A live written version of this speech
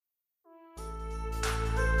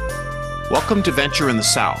Welcome to Venture in the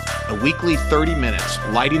South, a weekly 30 minutes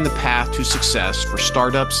lighting the path to success for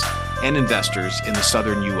startups and investors in the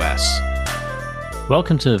southern U.S.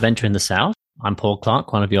 Welcome to Venture in the South. I'm Paul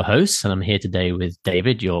Clark, one of your hosts, and I'm here today with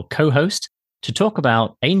David, your co-host, to talk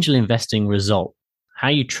about angel investing results, how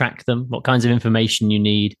you track them, what kinds of information you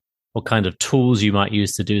need, what kind of tools you might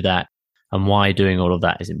use to do that, and why doing all of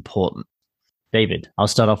that is important. David, I'll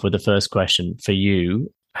start off with the first question for you.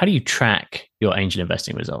 How do you track your angel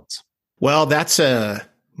investing results? Well, that's a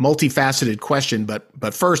multifaceted question,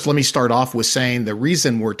 but first, let me start off with saying the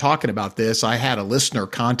reason we're talking about this, I had a listener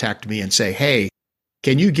contact me and say, hey,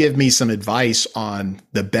 can you give me some advice on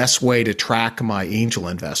the best way to track my angel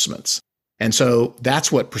investments? And so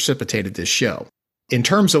that's what precipitated this show. In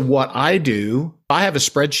terms of what I do, I have a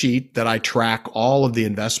spreadsheet that I track all of the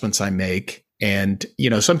investments I make. And,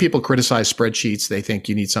 some people criticize spreadsheets. They think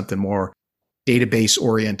you need something more database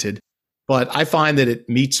oriented. But I find that it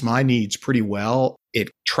meets my needs pretty well.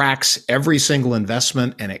 It tracks every single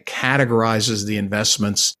investment and it categorizes the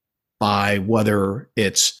investments by whether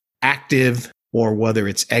it's active or whether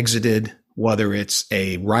it's exited, whether it's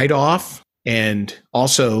a write-off, and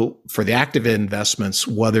also for the active investments,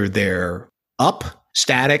 whether they're up,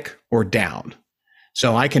 static, or down.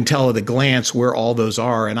 So I can tell at a glance where all those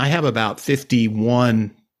are. And I have about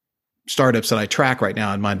 51 startups that I track right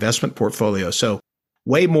now in my investment portfolio. So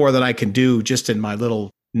way more than I can do just in my little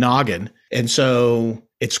noggin. And so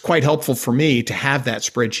it's quite helpful for me to have that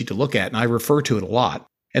spreadsheet to look at. And I refer to it a lot.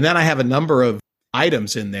 And then I have a number of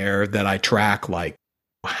items in there that I track, like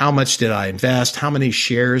how much did I invest? How many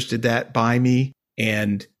shares did that buy me?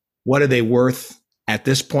 And what are they worth at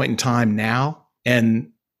this point in time now? And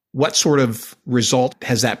what sort of result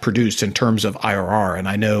has that produced in terms of IRR? And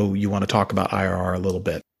I know you want to talk about IRR a little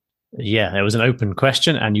bit. Yeah, it was an open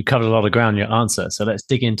question and you covered a lot of ground in your answer. So let's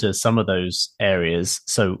dig into some of those areas.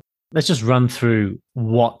 So let's just run through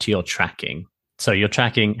what you're tracking. So you're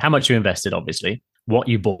tracking how much you invested, obviously, what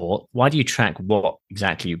you bought. Why do you track what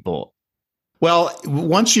exactly you bought? Well,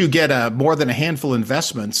 once you get more than a handful of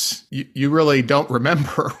investments, you really don't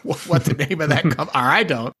remember what the name of that company, or I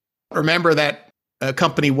don't remember that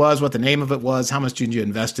company was, what the name of it was, how much did you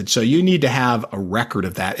invested. So you need to have a record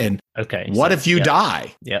of that. And what if you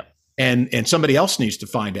die? Yeah. And somebody else needs to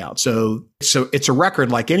find out. So it's a record.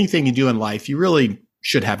 Like anything you do in life, you really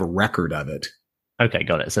should have a record of it. Okay,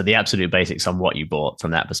 got it. So the absolute basics on what you bought from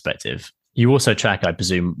that perspective. You also track, I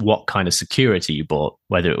presume, what kind of security you bought,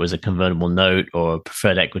 whether it was a convertible note or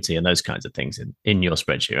preferred equity and those kinds of things in your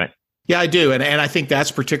spreadsheet, right? Yeah, I do. And I think that's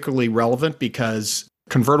particularly relevant because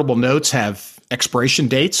convertible notes have expiration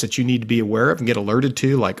dates that you need to be aware of and get alerted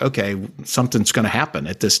to, like, okay, something's going to happen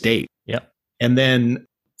at this date. Yep. And then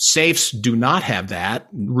safes do not have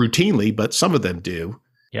that routinely, but some of them do.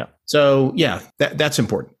 Yeah. So yeah, that's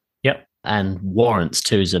important. Yep. And warrants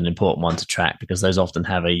too is an important one to track because those often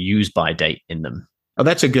have a use by date in them. Oh,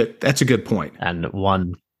 that's a good point. And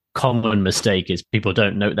one common mistake is people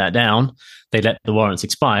don't note that down. They let the warrants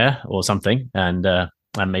expire or something and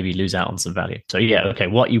maybe lose out on some value. So yeah, okay,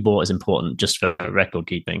 what you bought is important just for record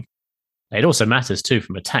keeping. It also matters too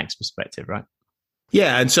from a tax perspective, right?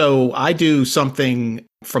 Yeah, and so I do something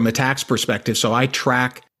from a tax perspective. So I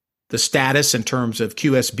track the status in terms of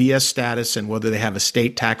QSBS status and whether they have a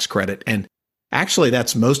state tax credit. And actually,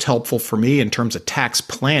 that's most helpful for me in terms of tax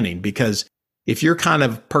planning, because if you're kind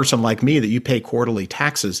of person like me that you pay quarterly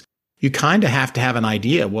taxes, you kind of have to have an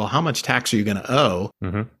idea, well, how much tax are you going to owe?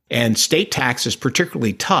 Mm-hmm. And state tax is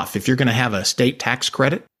particularly tough. If you're going to have a state tax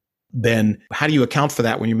credit, then how do you account for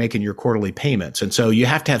that when you're making your quarterly payments? And so you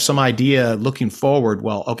have to have some idea looking forward.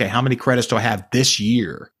 Well, okay, how many credits do I have this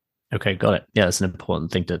year? Okay, got it. Yeah, that's an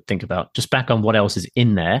important thing to think about. Just back on what else is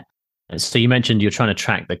in there. So you mentioned you're trying to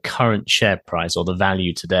track the current share price or the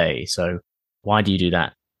value today. So why do you do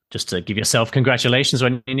that? Just to give yourself congratulations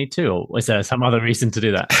when you need to, or is there some other reason to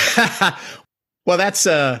do that? Well, that's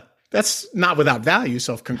not without value,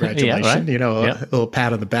 self-congratulation, yeah, right? A little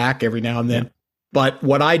pat on the back every now and then. Yeah. But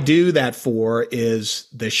what I do that for is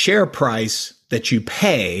the share price that you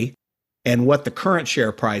pay and what the current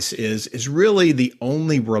share price is really the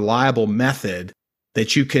only reliable method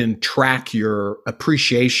that you can track your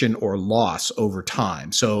appreciation or loss over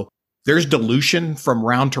time. So there's dilution from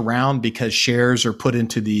round to round because shares are put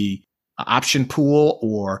into the option pool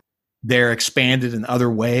or they're expanded in other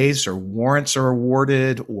ways or warrants are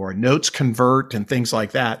awarded or notes convert and things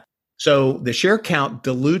like that. So the share count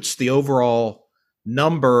dilutes the overall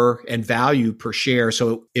number and value per share.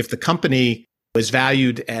 So if the company was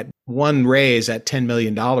valued at one raise at $10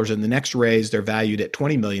 million and the next raise they're valued at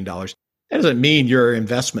 $20 million, That doesn't mean your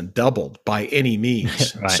investment doubled by any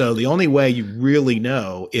means. Right. So the only way you really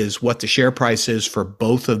know is what the share price is for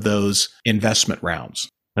both of those investment rounds.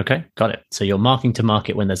 Okay, got it. So you're marking to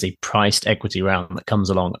market when there's a priced equity round that comes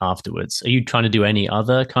along afterwards. Are you trying to do any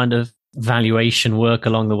other kind of valuation work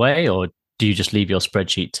along the way, or do you just leave your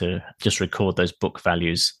spreadsheet to just record those book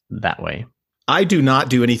values that way? I do not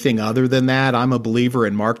do anything other than that. I'm a believer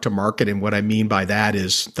in mark to market. And what I mean by that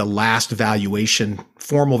is the last valuation,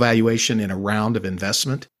 formal valuation in a round of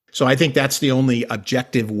investment. So I think that's the only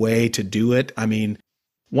objective way to do it. I mean,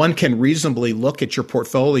 one can reasonably look at your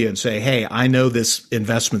portfolio and say, hey, I know this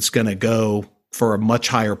investment's going to go for a much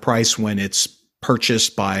higher price when it's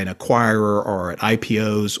purchased by an acquirer or at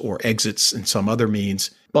IPOs or exits in some other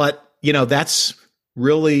means. But, that's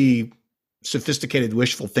really sophisticated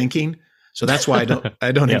wishful thinking. So that's why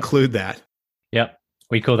I don't Yep. include that. Yep.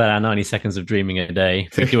 We call that our 90 seconds of dreaming a day.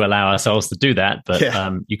 We do allow ourselves to do that, but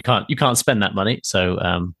you can't spend that money. So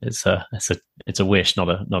it's a wish, not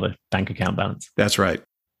a bank account balance. That's right.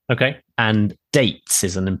 Okay. And dates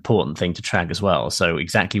is an important thing to track as well. So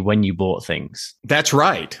exactly when you bought things. That's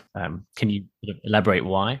right. Can you elaborate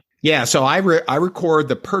why? Yeah. So I record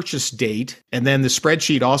the purchase date, and then the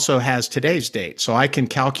spreadsheet also has today's date. So I can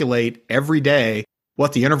calculate every day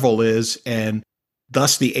what the interval is and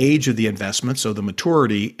thus the age of the investment, so the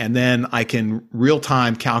maturity, and then I can real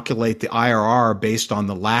time calculate the IRR based on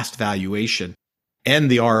the last valuation and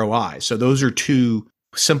the ROI. So those are two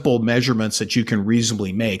simple measurements that you can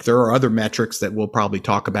reasonably make. There are other metrics that we'll probably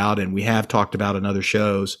talk about, and we have talked about in other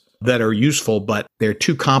shows that are useful, but they're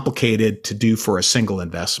too complicated to do for a single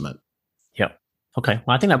investment. Yep. Okay.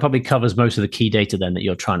 Well, I think that probably covers most of the key data then that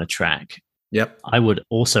you're trying to track. Yep. I would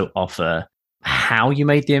also offer how you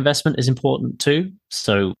made the investment is important too.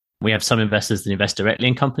 So we have some investors that invest directly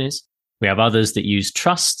in companies. We have others that use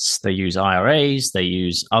trusts, they use IRAs, they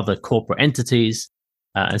use other corporate entities.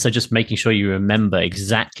 And so just making sure you remember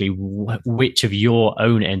exactly which of your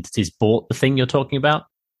own entities bought the thing you're talking about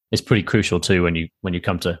is pretty crucial too when you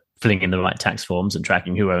come to filling in the right tax forms and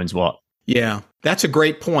tracking who owns what. Yeah, that's a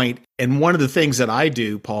great point. And one of the things that I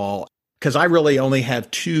do, Paul, because I really only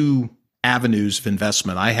have two avenues of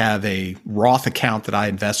investment. I have a Roth account that I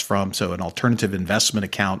invest from, so an alternative investment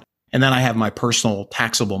account. And then I have my personal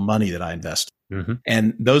taxable money that I invest. Mm-hmm.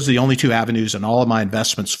 And those are the only two avenues, and all of my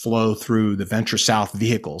investments flow through the Venture South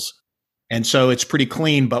vehicles. And so it's pretty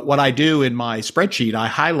clean. But what I do in my spreadsheet, I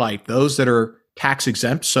highlight those that are tax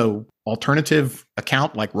exempt. So alternative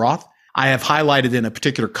account like Roth, I have highlighted in a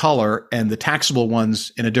particular color and the taxable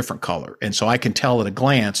ones in a different color. And so I can tell at a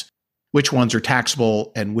glance which ones are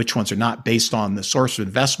taxable and which ones are not based on the source of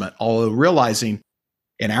investment. Although realizing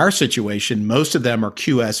in our situation, most of them are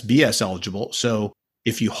QSBS eligible. So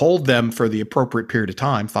if you hold them for the appropriate period of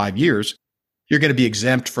time, 5 years, you're going to be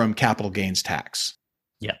exempt from capital gains tax.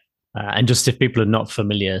 Yeah. And just if people are not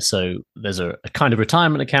familiar, so there's a kind of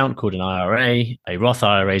retirement account called an IRA. A Roth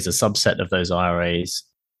IRA is a subset of those IRAs.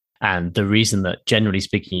 And the reason that, generally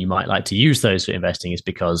speaking, you might like to use those for investing is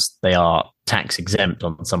because they are tax exempt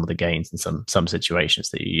on some of the gains in some situations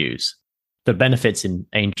that you use. The benefits in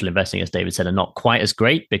angel investing, as David said, are not quite as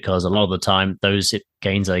great because a lot of the time those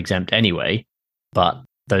gains are exempt anyway, but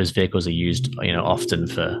those vehicles are used, often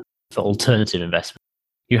for alternative investment.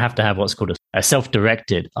 You have to have what's called a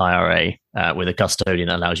self-directed IRA with a custodian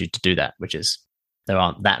that allows you to do that, which is, there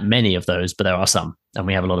aren't that many of those, but there are some. And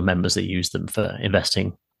we have a lot of members that use them for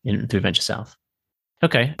investing through Venture South.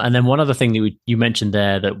 Okay. And then one other thing that you mentioned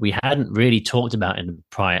there that we hadn't really talked about in the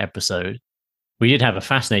prior episode, we did have a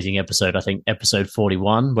fascinating episode, I think episode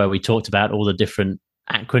 41, where we talked about all the different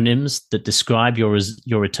acronyms that describe your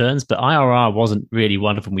returns, but IRR wasn't really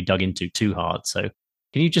one of them we dug into too hard. So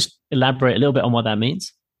can you just elaborate a little bit on what that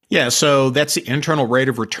means? Yeah. So that's the internal rate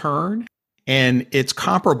of return. And it's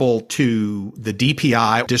comparable to the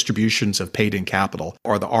DPI, distributions of paid in capital,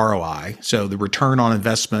 or the ROI, so the return on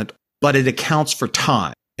investment, but it accounts for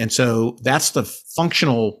time. And so that's the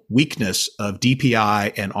functional weakness of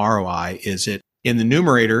DPI and ROI, is it in the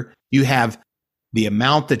numerator, you have the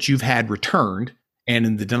amount that you've had returned, and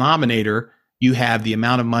in the denominator, you have the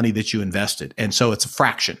amount of money that you invested. And so it's a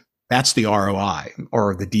fraction. That's the ROI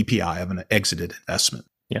or the DPI of an exited investment.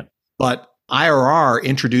 Yeah. But IRR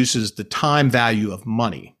introduces the time value of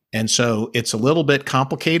money. And so it's a little bit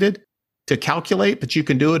complicated to calculate, but you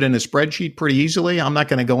can do it in a spreadsheet pretty easily. I'm not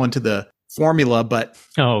going to go into the formula, but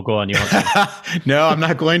oh, go on. You want to? No, I'm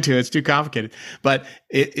not going to. It's too complicated. But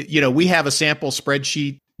we have a sample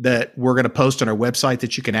spreadsheet that we're going to post on our website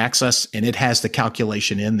that you can access, and it has the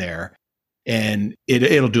calculation in there, and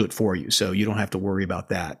it'll do it for you. So you don't have to worry about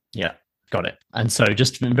that. Yeah. Got it. And so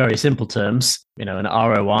just in very simple terms, an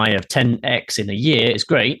ROI of 10x in a year is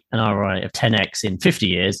great. An ROI of 10x in 50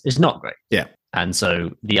 years is not great. Yeah. And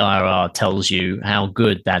so the IRR tells you how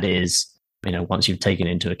good that is, once you've taken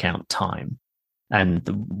into account time. And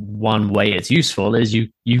the one way it's useful is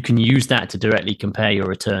you can use that to directly compare your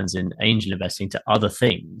returns in angel investing to other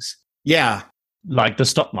things. Yeah. Like the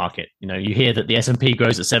stock market. You hear that the S&P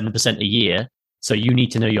grows at 7% a year. So you need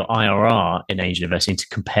to know your IRR in angel investing to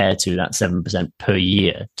compare to that 7% per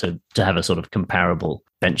year to have a sort of comparable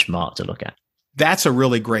benchmark to look at. That's a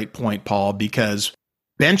really great point, Paul, because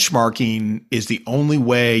benchmarking is the only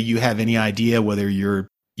way you have any idea whether you're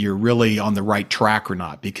really on the right track or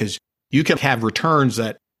not, because you can have returns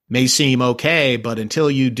that may seem okay, but until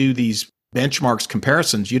you do these benchmarks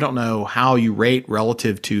comparisons, you don't know how you rate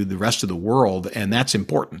relative to the rest of the world, and that's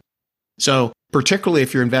important. So particularly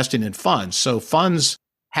if you're investing in funds. So funds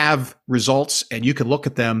have results and you can look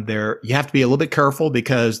at them there. You have to be a little bit careful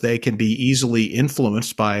because they can be easily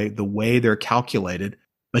influenced by the way they're calculated,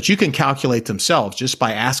 but you can calculate themselves just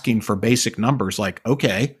by asking for basic numbers like,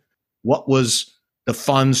 okay, what was the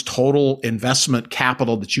fund's total investment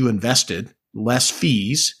capital that you invested, less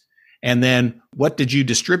fees? And then what did you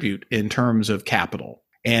distribute in terms of capital?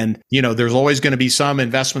 And, there's always going to be some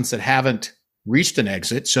investments that haven't reached an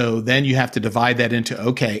exit. So then you have to divide that into,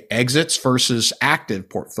 okay, exits versus active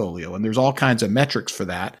portfolio. And there's all kinds of metrics for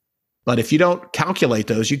that. But if you don't calculate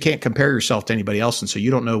those, you can't compare yourself to anybody else. And so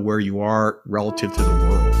you don't know where you are relative to the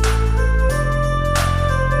world.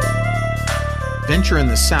 Venture in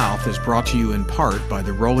the South is brought to you in part by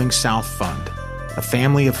the Rolling South Fund, a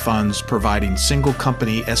family of funds providing single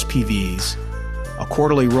company SPVs, a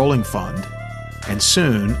quarterly rolling fund, and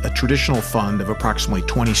soon a traditional fund of approximately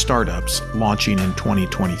 20 startups launching in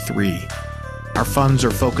 2023. Our funds are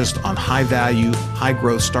focused on high-value,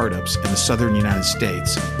 high-growth startups in the southern United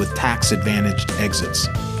States with tax-advantaged exits.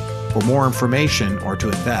 For more information or to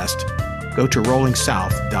invest, go to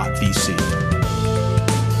rollingsouth.vc.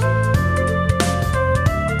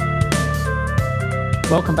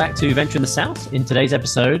 Welcome back to Venture in the South. In today's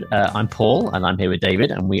episode, I'm Paul and I'm here with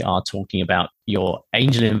David, and we are talking about your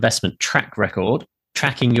angel investment track record,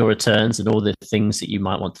 tracking your returns and all the things that you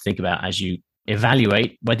might want to think about as you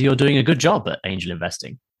evaluate whether you're doing a good job at angel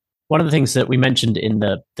investing. One of the things that we mentioned in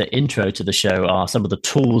the intro to the show are some of the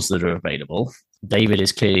tools that are available. David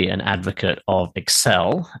is clearly an advocate of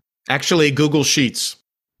Excel. Actually, Google Sheets.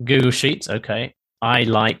 Google Sheets, okay. I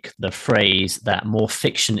like the phrase that more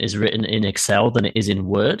fiction is written in Excel than it is in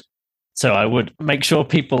Word. So I would make sure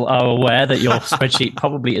people are aware that your spreadsheet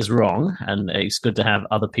probably is wrong, and it's good to have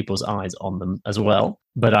other people's eyes on them as well.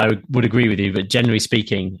 But I would agree with you that generally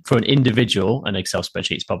speaking, for an individual, an Excel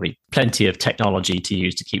spreadsheet is probably plenty of technology to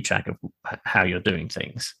use to keep track of how you're doing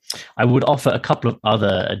things. I would offer a couple of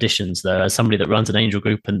other additions, though, as somebody that runs an angel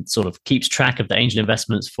group and sort of keeps track of the angel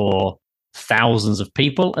investments for thousands of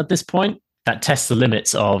people at this point. That tests the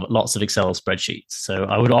limits of lots of Excel spreadsheets. So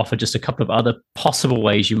I would offer just a couple of other possible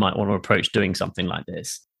ways you might want to approach doing something like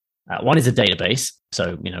this. One is a database.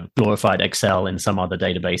 So, glorified Excel in some other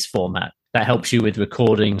database format. That helps you with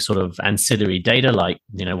recording sort of ancillary data, like,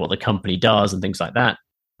 what the company does and things like that.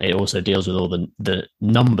 It also deals with all the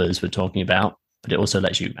numbers we're talking about, but it also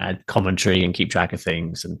lets you add commentary and keep track of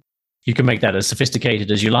things. And you can make that as sophisticated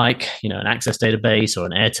as you like, an Access database or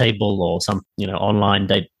an Airtable or some, online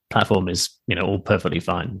data platform is, all perfectly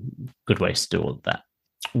fine. Good ways to do all of that.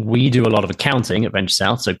 We do a lot of accounting at Venture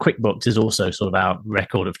South. So QuickBooks is also sort of our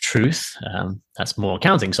record of truth. That's more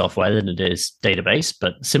accounting software than it is database,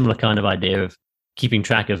 but similar kind of idea of keeping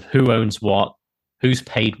track of who owns what, who's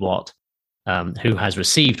paid what, who has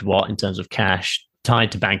received what in terms of cash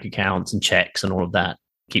tied to bank accounts and checks and all of that.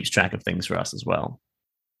 Keeps track of things for us as well.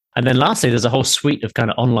 And then lastly, there's a whole suite of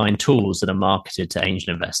kind of online tools that are marketed to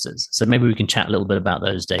angel investors. So maybe we can chat a little bit about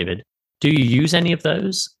those, David. Do you use any of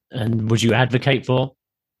those? And would you advocate for?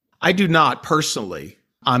 I do not personally.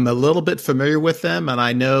 I'm a little bit familiar with them, and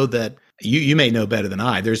I know that you may know better than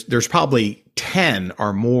I. There's probably 10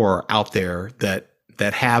 or more out there that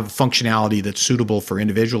have functionality that's suitable for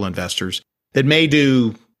individual investors that may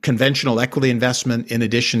do conventional equity investment in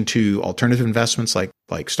addition to alternative investments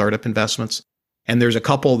like startup investments. And there's a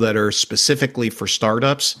couple that are specifically for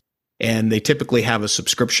startups, and they typically have a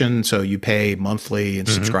subscription. So you pay monthly and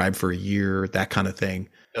subscribe for a year, that kind of thing.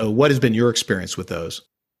 So what has been your experience with those?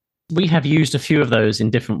 We have used a few of those in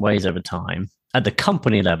different ways over time. At the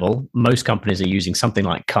company level, most companies are using something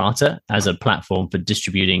like Carter as a platform for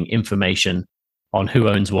distributing information on who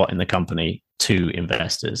owns what in the company to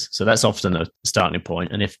investors. So that's often a starting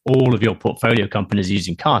point. And if all of your portfolio companies are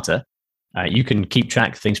using Carter, you can keep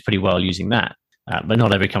track of things pretty well using that. But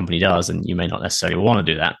not every company does, and you may not necessarily want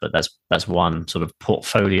to do that. But that's one sort of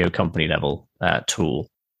portfolio company level tool.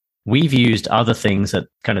 We've used other things at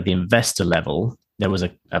kind of the investor level. There was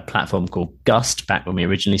a platform called Gust back when we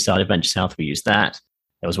originally started Venture South. We used that.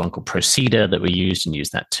 There was one called Procedure that we used and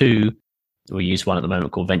used that too. We use one at the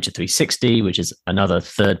moment called Venture 360, which is another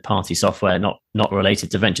third-party software, not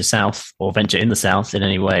related to Venture South or Venture in the South in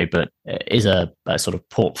any way, but is a sort of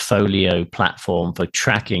portfolio platform for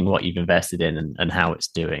tracking what you've invested in and how it's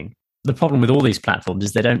doing. The problem with all these platforms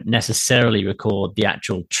is they don't necessarily record the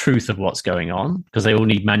actual truth of what's going on because they all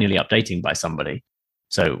need manually updating by somebody.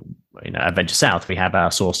 So, at Venture South, we have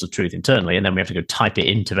our source of truth internally, and then we have to go type it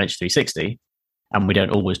into Venture 360. And we don't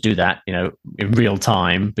always do that, in real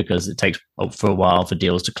time because it takes for a while for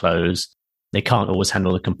deals to close. They can't always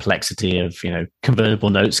handle the complexity of, convertible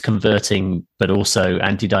notes converting, but also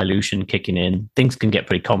anti-dilution kicking in. Things can get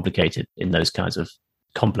pretty complicated in those kinds of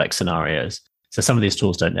complex scenarios. So some of these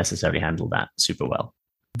tools don't necessarily handle that super well.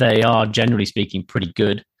 They are, generally speaking, pretty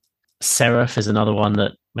good. Seraph is another one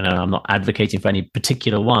that, I'm not advocating for any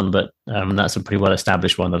particular one, but that's a pretty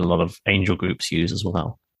well-established one that a lot of angel groups use as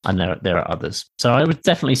well. And there are others. So I would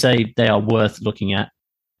definitely say they are worth looking at.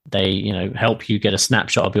 They, help you get a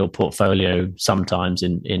snapshot of your portfolio sometimes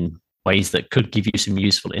in ways that could give you some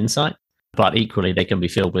useful insight. But equally, they can be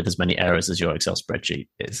filled with as many errors as your Excel spreadsheet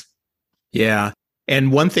is. Yeah.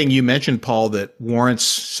 And one thing you mentioned, Paul, that warrants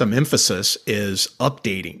some emphasis is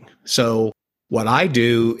updating. So what I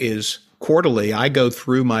do is quarterly, I go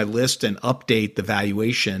through my list and update the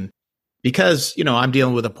valuation because, I'm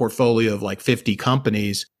dealing with a portfolio of like 50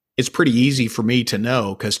 companies. It's pretty easy for me to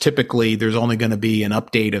know because typically there's only going to be an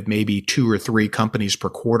update of maybe 2 or 3 companies per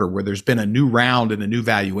quarter where there's been a new round and a new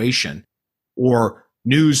valuation or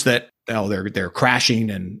news that they're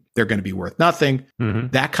crashing and they're going to be worth nothing. Mm-hmm.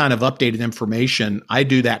 That kind of updated information, I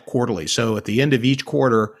do that quarterly. So at the end of each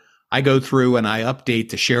quarter, I go through and I update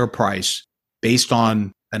the share price based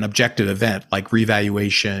on an objective event like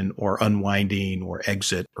revaluation or unwinding or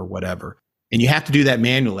exit or whatever. And you have to do that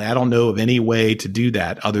manually. I don't know of any way to do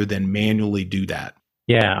that other than manually do that.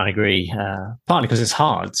 Yeah, I agree. Partly because it's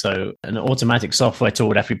hard. So an automatic software tool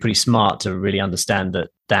would have to be pretty smart to really understand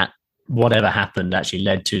that whatever happened actually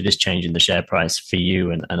led to this change in the share price for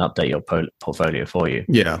you and update your portfolio for you.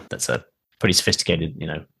 Yeah. That's a pretty sophisticated,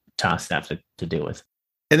 task to have to deal with.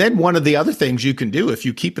 And then one of the other things you can do if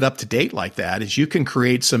you keep it up to date like that is you can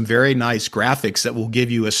create some very nice graphics that will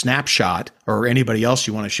give you a snapshot or anybody else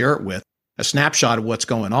you want to share it with, a snapshot of what's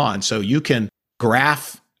going on. So you can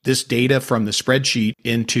graph this data from the spreadsheet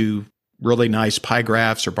into really nice pie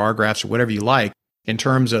graphs or bar graphs or whatever you like in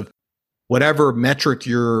terms of whatever metric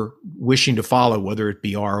you're wishing to follow, whether it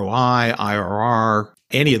be ROI, IRR,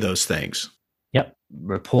 any of those things. Yep.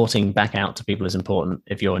 Reporting back out to people is important.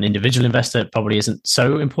 If you're an individual investor, it probably isn't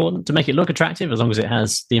so important to make it look attractive as long as it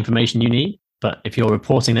has the information you need. But if you're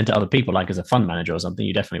reporting then to other people, like as a fund manager or something,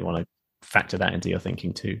 you definitely want to factor that into your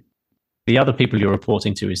thinking too. The other people you're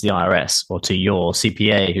reporting to is the IRS or to your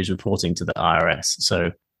CPA who's reporting to the IRS.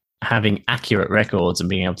 So having accurate records and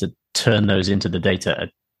being able to turn those into the data a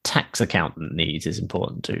tax accountant needs is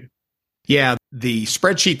important too. Yeah, the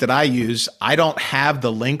spreadsheet that I use, I don't have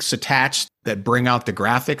the links attached that bring out the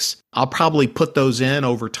graphics. I'll probably put those in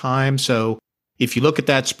over time. So if you look at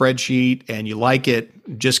that spreadsheet and you like it,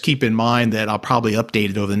 just keep in mind that I'll probably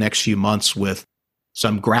update it over the next few months with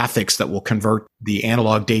some graphics that will convert the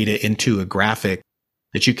analog data into a graphic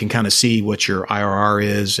that you can kind of see what your IRR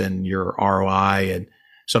is and your ROI and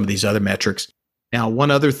some of these other metrics. Now, one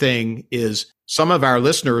other thing is some of our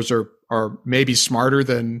listeners are maybe smarter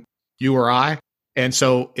than you or I. And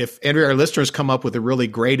so if any of our listeners come up with a really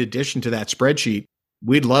great addition to that spreadsheet,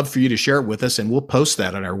 we'd love for you to share it with us and we'll post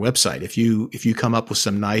that on our website. If you come up with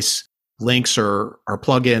some nice links or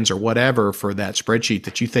plugins or whatever for that spreadsheet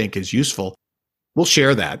that you think is useful, we'll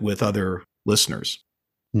share that with other listeners.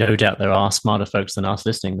 No doubt there are smarter folks than us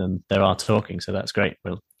listening than there are talking. So that's great.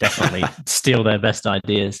 We'll definitely steal their best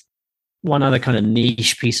ideas. One other kind of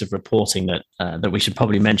niche piece of reporting that we should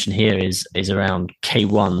probably mention here is around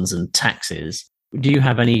K1s and taxes. Do you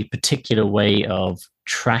have any particular way of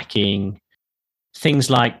tracking things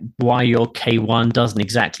like why your K1 doesn't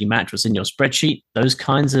exactly match what's in your spreadsheet? Those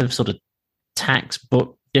kinds of sort of tax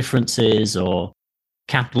book differences or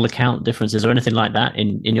capital account differences or anything like that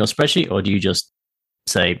in your spreadsheet? Or do you just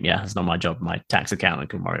say, yeah, it's not my job, my tax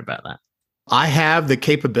accountant can worry about that? I have the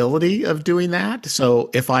capability of doing that. So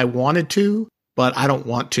if I wanted to, but I don't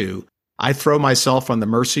want to, I throw myself on the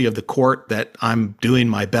mercy of the court that I'm doing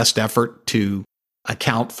my best effort to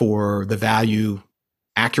account for the value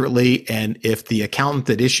accurately. And if the accountant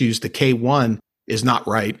that issues the K1 is not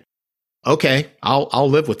right, Okay, I'll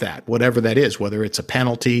live with that, whatever that is, whether it's a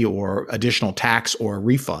penalty or additional tax or a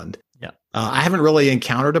refund. Yeah. I haven't really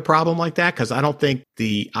encountered a problem like that because I don't think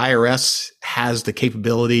the IRS has the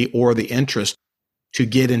capability or the interest to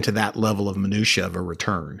get into that level of minutia of a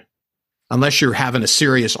return, unless you're having a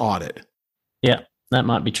serious audit. Yeah, that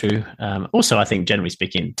might be true. Also, I think generally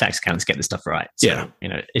speaking, tax accountants get this stuff right. So,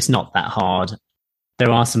 Yeah. It's not that hard.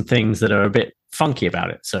 There are some things that are a bit funky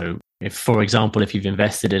about it. So if, for example, if you've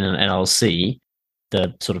invested in an LLC,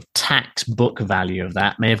 the sort of tax book value of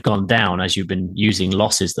that may have gone down as you've been using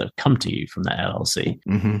losses that have come to you from that LLC.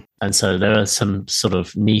 Mm-hmm. And so there are some sort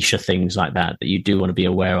of niche things like that that you do want to be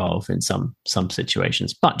aware of in some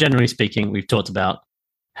situations. But generally speaking, we've talked about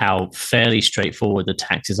how fairly straightforward the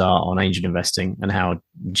taxes are on angel investing and how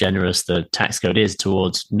generous the tax code is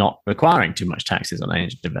towards not requiring too much taxes on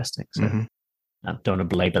angel investing. So I don't want to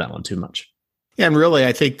belabor that one too much. Yeah, and really,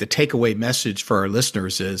 I think the takeaway message for our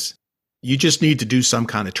listeners is you just need to do some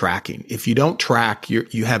kind of tracking. If you don't track,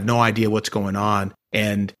 you have no idea what's going on,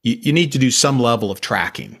 and you need to do some level of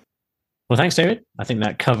tracking. Well, thanks, David. I think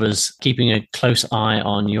that covers keeping a close eye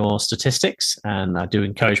on your statistics. And I do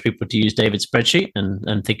encourage people to use David's spreadsheet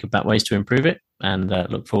and think about ways to improve it. And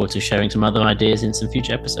look forward to sharing some other ideas in some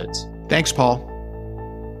future episodes. Thanks, Paul.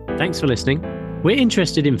 Thanks for listening. We're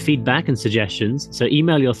interested in feedback and suggestions, so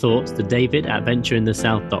email your thoughts to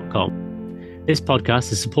david@ventureinthesouth.com. This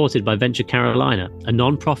podcast is supported by Venture Carolina, a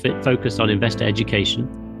non-profit focused on investor education,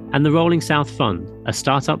 and the Rolling South Fund, a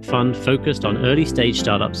startup fund focused on early-stage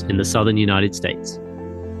startups in the southern United States.